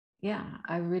yeah,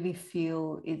 I really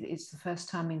feel it's the first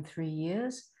time in 3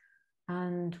 years,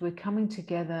 and we're coming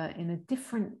together in a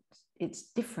different,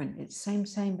 it's different, it's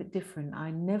same, but different.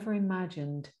 I never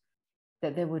imagined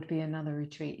that there would be another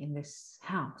retreat in this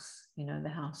house, you know, the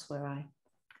house where I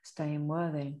stay in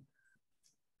Worthing.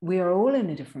 We are all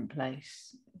in a different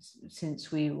place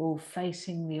since we're all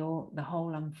facing the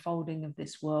whole unfolding of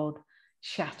this world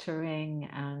shattering,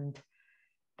 and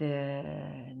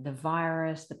the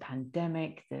virus, the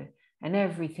pandemic, and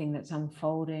everything that's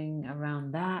unfolding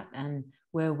around that, and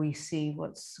where we see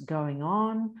what's going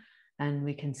on, and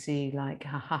we can see like,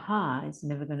 it's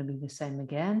never going to be the same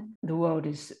again. The world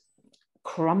is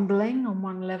crumbling on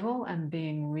one level and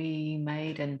being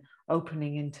remade and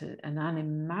opening into an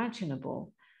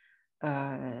unimaginable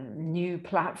new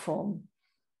platform.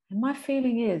 And my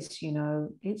feeling is, you know,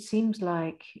 it seems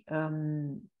like,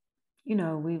 you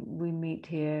know, we meet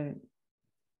here,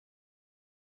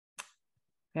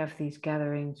 we have these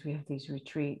gatherings, we have these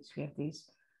retreats, we have these,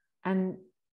 and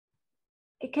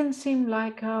it can seem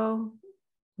like, oh,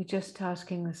 we're just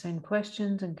asking the same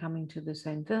questions and coming to the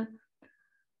same thing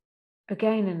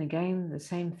again and again, the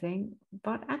same thing.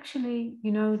 But actually,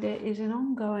 you know, there is an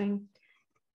ongoing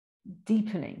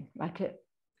deepening, like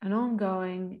an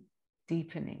ongoing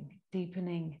deepening.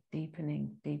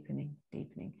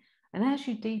 And as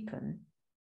you deepen,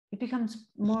 it becomes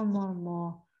more and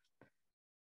more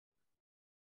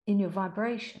in your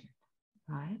vibration,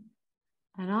 right?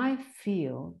 And I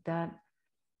feel that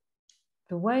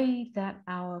the way that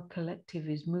our collective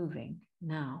is moving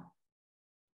now,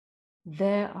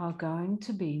 there are going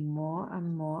to be more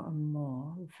and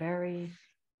more very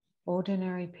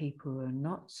ordinary people who are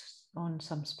not on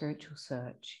some spiritual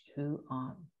search, who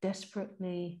are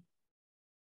desperately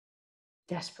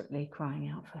crying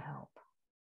out for help.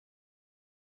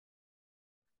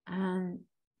 And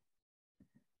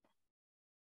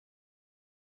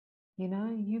you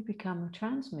know, you become a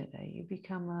transmitter, you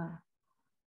become a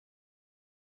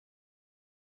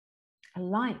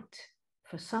light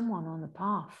for someone on the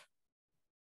path.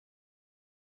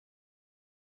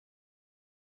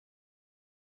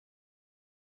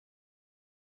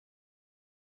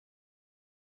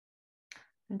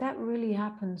 And that really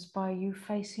happens by you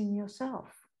facing yourself.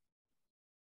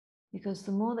 Because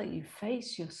the more that you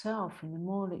face yourself and the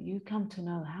more that you come to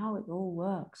know how it all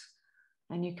works,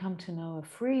 and you come to know a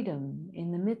freedom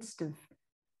in the midst of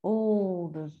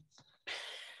all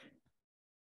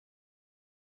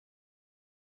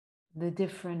the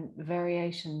different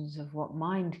variations of what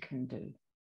mind can do,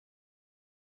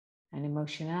 and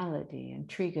emotionality and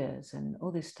triggers and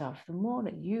all this stuff, the more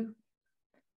that you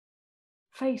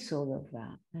face all of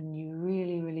that and you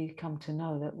really come to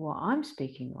know that what I'm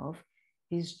speaking of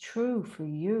is true for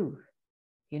you,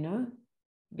 you know,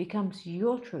 it becomes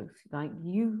your truth, like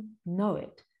you know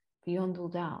it beyond all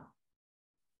doubt.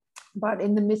 But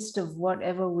in the midst of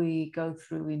whatever we go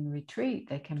through in retreat,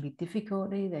 there can be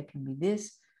difficulty, there can be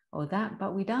this or that,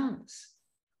 but we dance.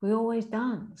 We always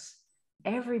dance.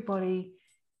 Everybody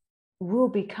will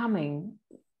be coming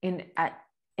in a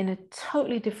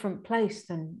totally different place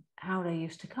than how they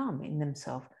used to come in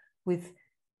themselves, with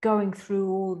going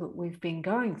through all that we've been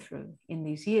going through in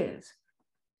these years,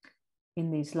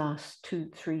 in these last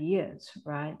 2-3 years,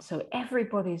 right? So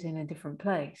everybody's in a different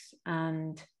place,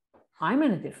 and I'm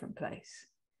in a different place.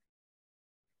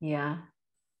 Yeah,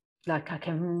 like I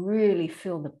can really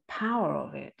feel the power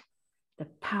of it. The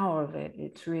power of it.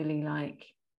 It's really like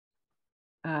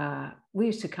we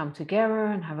used to come together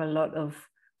and have a lot of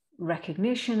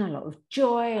recognition, a lot of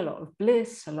joy, a lot of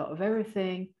bliss, a lot of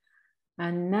everything.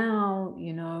 And now,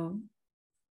 you know,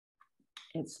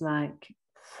 it's like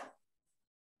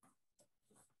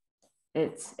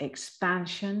it's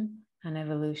expansion and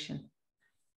evolution.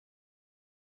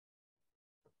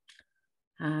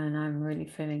 And I'm really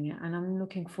feeling it, and I'm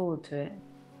looking forward to it.